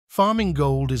Farming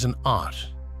gold is an art.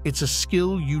 It's a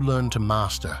skill you learn to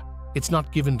master. It's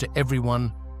not given to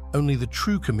everyone. Only the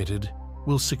true committed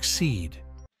will succeed.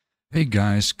 Hey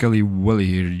guys, Kelly Willy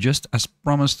here. Just as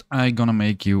promised, I'm gonna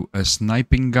make you a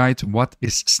sniping guide. What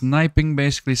is sniping?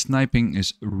 Basically, sniping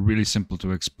is really simple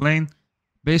to explain.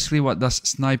 Basically, what does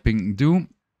sniping do?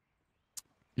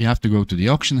 You have to go to the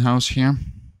auction house here.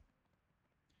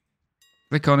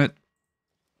 Click on it.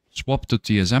 Swap to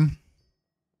TSM.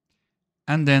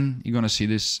 And then you're gonna see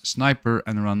this sniper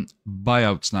and run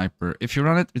buyout sniper. If you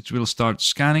run it, it will start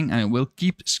scanning and it will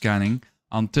keep scanning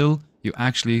until you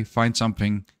actually find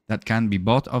something that can be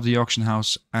bought off the auction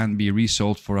house and be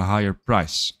resold for a higher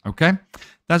price. Okay,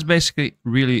 that's basically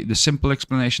really the simple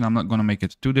explanation. I'm not going to make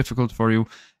it too difficult for you.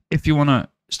 If you want to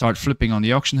start flipping on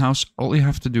the auction house, all you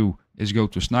have to do is go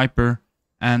to sniper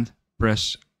and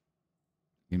press,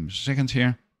 give me a second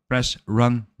here, press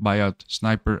run buyout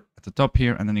sniper at the top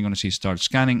here, and then you're going to see start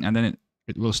scanning, and then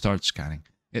it will start scanning.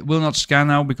 It will not scan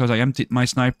now because I emptied my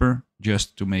sniper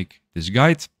just to make this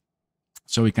guide.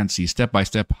 So we can see step by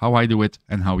step how I do it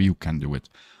and how you can do it.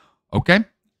 Okay,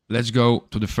 let's go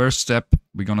to the first step.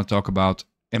 We're going to talk about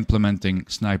implementing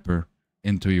sniper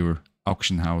into your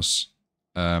auction house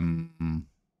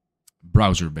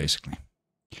browser, basically.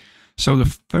 So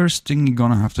the first thing you're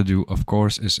going to have to do, of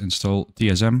course, is install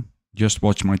TSM. Just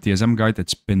watch my TSM guide.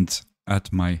 It's pinned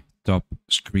at my top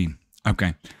screen.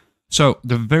 Okay, so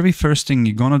the very first thing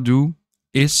you're going to do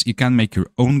is you can make your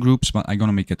own groups, but I'm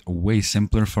gonna make it way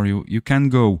simpler for you. You can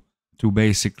go to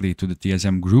basically to the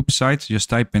TSM group site. Just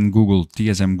type in Google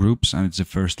TSM groups and it's the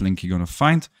first link you're gonna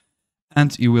find.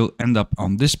 And you will end up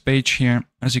on this page here.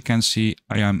 As you can see,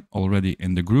 I am already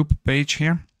in the group page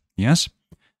here. Yes.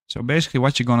 So basically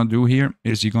what you're gonna do here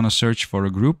is you're gonna search for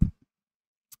a group.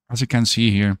 As you can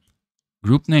see here,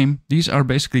 group name. These are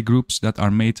basically groups that are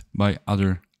made by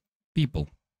other people.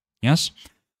 Yes.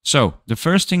 So the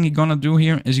first thing you're gonna do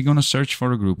here is you're gonna search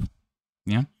for a group.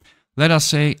 Yeah. Let us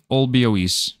say all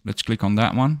BOEs. Let's click on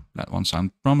that one. That one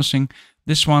sounds promising.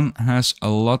 This one has a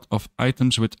lot of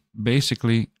items with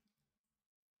basically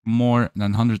more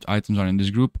than 100 items are in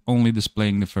this group, only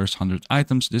displaying the first 100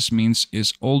 items. This means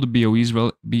is all the BOEs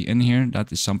will be in here.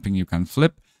 That is something you can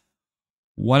flip.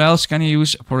 What else can you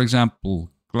use? For example,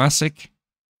 classic.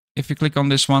 If you click on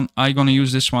this one, I'm going to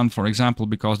use this one, for example,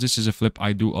 because this is a flip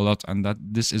I do a lot, and that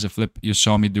this is a flip you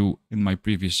saw me do in my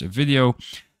previous video,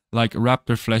 like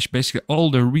raptor flesh. Basically,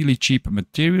 all the really cheap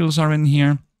materials are in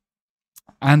here.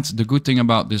 And the good thing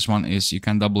about this one is you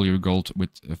can double your gold with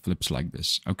flips like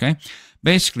this, okay?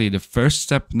 Basically, the first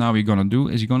step now you're going to do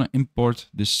is you're going to import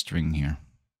this string here.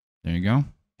 There you go.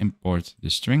 Import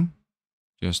this string.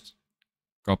 Just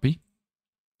copy.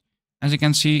 As you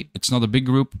can see, it's not a big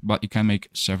group, but you can make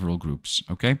several groups,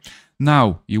 okay?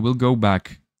 Now, you will go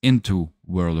back into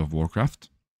World of Warcraft.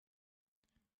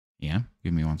 Yeah,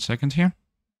 give me 1 second here.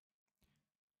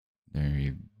 There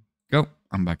you go.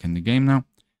 I'm back in the game now.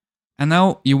 And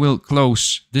now you will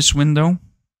close this window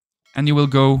and you will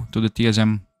go to the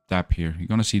TSM tab here. You're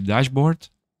going to see Dashboard,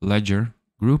 Ledger,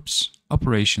 Groups,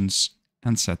 Operations,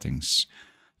 and Settings.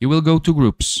 You will go to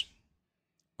Groups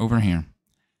over here.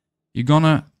 You're going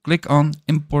to click on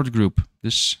Import Group,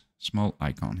 this small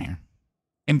icon here.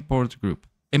 Import Group.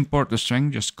 Import the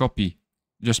string, just copy,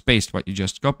 just paste what you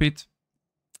just copied.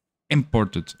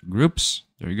 Imported groups,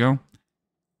 there you go.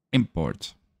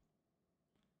 Import.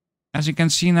 As you can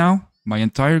see now, my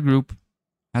entire group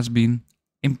has been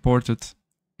imported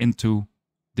into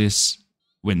this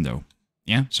window.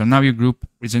 Yeah, so now your group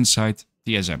is inside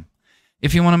TSM.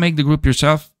 If you want to make the group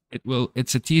yourself,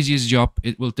 it's a tedious job.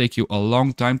 It will take you a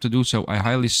long time to do so. I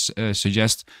highly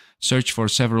suggest search for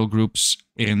several groups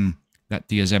in that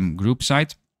TSM group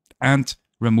site and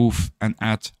remove and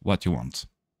add what you want.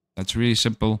 That's really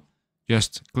simple.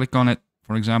 Just click on it.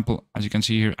 For example, as you can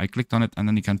see here, I clicked on it and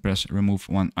then you can press remove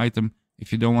one item.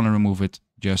 If you don't want to remove it,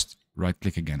 just right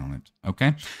click again on it.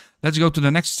 Okay, let's go to the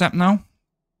next step now.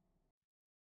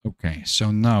 Okay,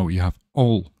 so now you have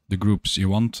all the groups you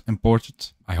want imported,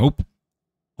 I hope,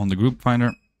 on the group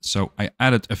finder. So I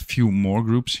added a few more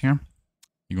groups here.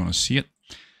 You're going to see it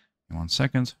in 1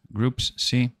 second. Groups,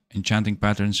 see, enchanting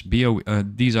patterns, BO.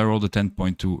 These are all the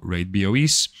 10.2 raid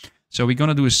BOEs. So we're going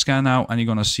to do a scan now and you're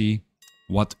going to see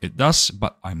what it does,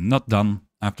 but I'm not done.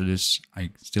 After this, I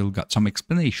still got some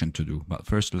explanation to do. But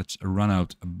first, let's run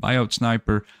out a buyout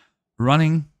sniper.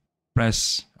 Running,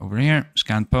 press over here,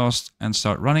 scan past, and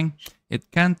start running.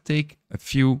 It can take a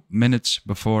few minutes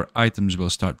before items will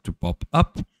start to pop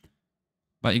up.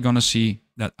 But you're going to see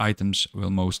that items will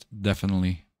most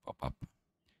definitely pop up.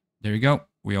 There you go.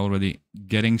 We're already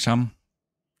getting some.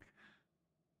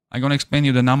 I'm going to explain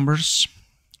you the numbers.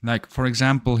 Like, for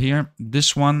example, here,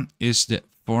 this one is the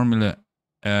Formula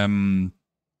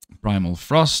Primal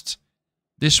Frost.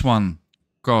 This one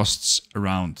costs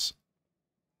around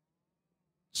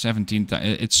 17.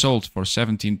 It's sold for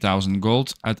 17,000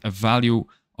 gold at a value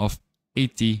of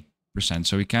 80%.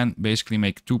 So we can basically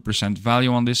make 2%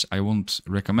 value on this. I won't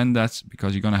recommend that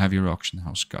because you're gonna have your auction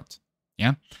house cut.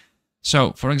 Yeah.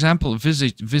 So, for example,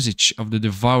 Visage of the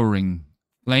Devouring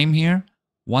Flame here,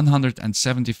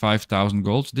 175,000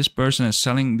 gold. This person is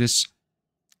selling this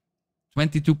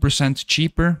 22%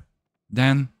 cheaper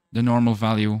than the normal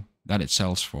value that it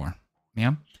sells for.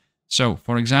 Yeah. So,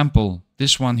 for example,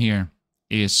 this one here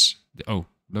is, oh,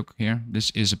 look here. This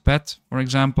is a pet, for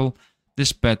example.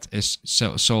 This pet is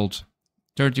sold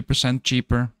 30%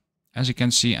 cheaper, as you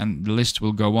can see, and the list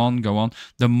will go on, go on.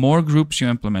 The more groups you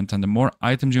implement and the more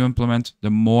items you implement,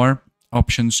 the more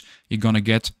options you're gonna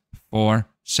get for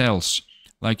sales.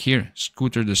 Like here,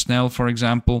 Scooter the Snail, for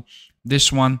example.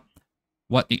 This one,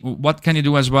 what can you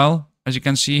do as well? As you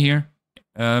can see here,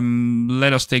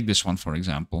 let us take this one, for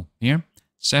example. Here,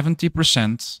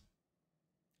 70%,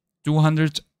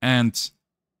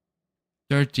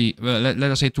 230, well,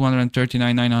 let us say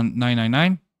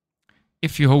 239,999.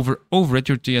 If you hover over it,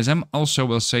 your TSM also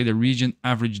will say the region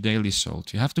average daily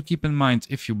sold. You have to keep in mind,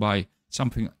 if you buy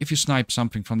something, if you snipe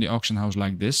something from the auction house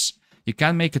like this, you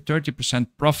can make a 30%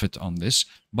 profit on this,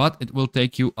 but it will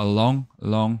take you a long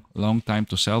time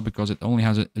to sell because it only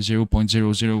has a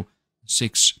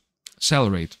 0.006 sell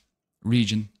rate,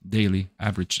 region daily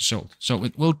average sold. So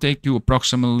it will take you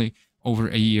approximately over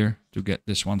a year to get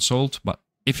this one sold, but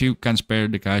if you can spare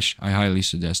the cash, I highly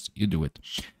suggest you do it.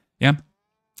 Yeah.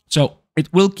 So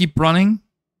it will keep running.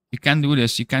 You can do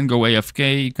this. You can go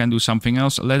AFK. You can do something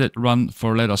else. Let it run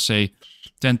for, let us say,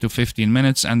 10 to 15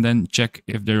 minutes and then check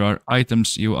if there are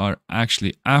items you are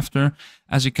actually after.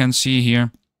 As you can see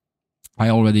here, I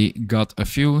already got a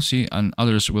few, see, and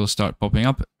others will start popping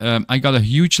up. I got a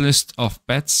huge list of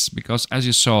pets because, as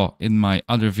you saw in my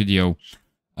other video,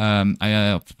 I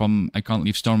Can't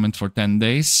Leave Stormwind for 10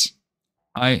 days.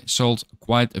 I sold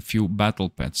quite a few battle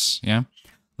pets, yeah.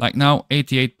 Like now,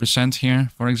 88% here,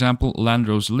 for example,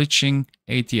 Landrose Liching,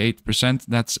 88%,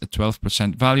 that's a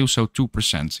 12% value, so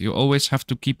 2%. You always have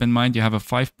to keep in mind you have a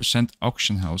 5%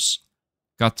 auction house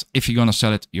cut if you're gonna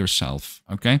sell it yourself,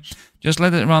 okay? Just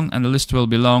let it run and the list will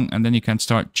be long and then you can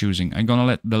start choosing. I'm gonna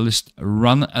let the list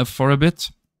run for a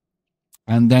bit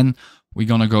and then we're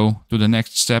gonna go to the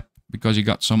next step because you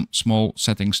got some small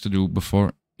settings to do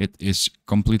before it is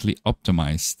completely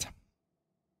optimized.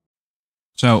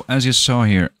 So as you saw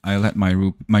here, I let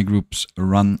my groups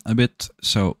run a bit.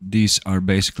 So these are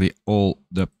basically all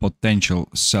the potential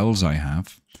sells I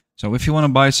have. So if you want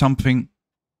to buy something,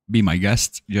 be my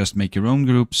guest, just make your own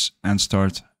groups and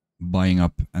start buying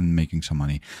up and making some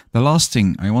money. The last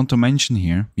thing I want to mention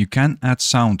here, you can add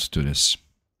sound to this.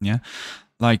 Yeah,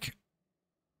 like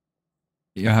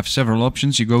you have several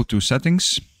options. You go to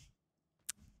settings,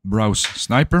 browse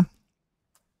sniper,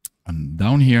 and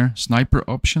down here, sniper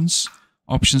options.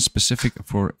 Options specific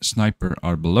for sniper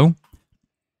are below.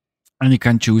 And you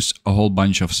can choose a whole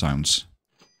bunch of sounds.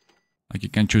 Like you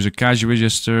can choose a cache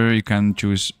register, you can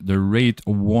choose the rate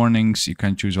warnings, you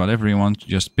can choose whatever you want.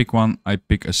 Just pick one. I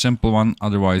pick a simple one,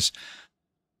 otherwise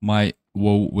my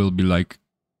WoW will be like,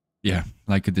 yeah,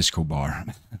 like a disco bar.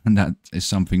 And that is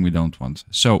something we don't want.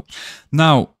 So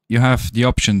now you have the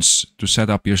options to set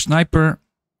up your sniper.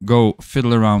 Go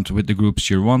fiddle around with the groups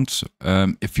you want.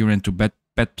 If you're into pet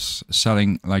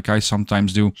selling like I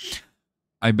sometimes do,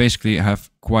 I basically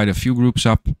have quite a few groups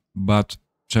up, but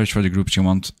search for the groups you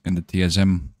want in the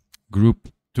TSM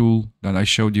group tool that I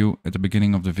showed you at the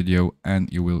beginning of the video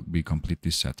and you will be completely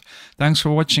set. Thanks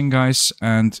for watching, guys,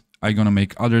 and I'm gonna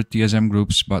make other TSM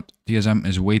groups, but TSM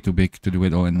is way too big to do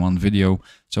it all in one video,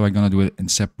 so I'm gonna do it in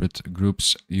separate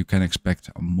groups. You can expect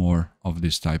more of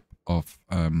this type of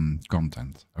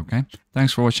content. Okay,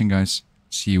 thanks for watching, guys.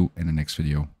 See you in the next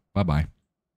video. Bye bye.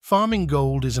 Farming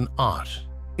gold is an art.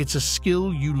 It's a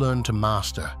skill you learn to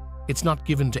master. It's not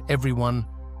given to everyone.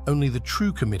 Only the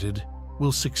true committed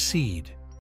will succeed.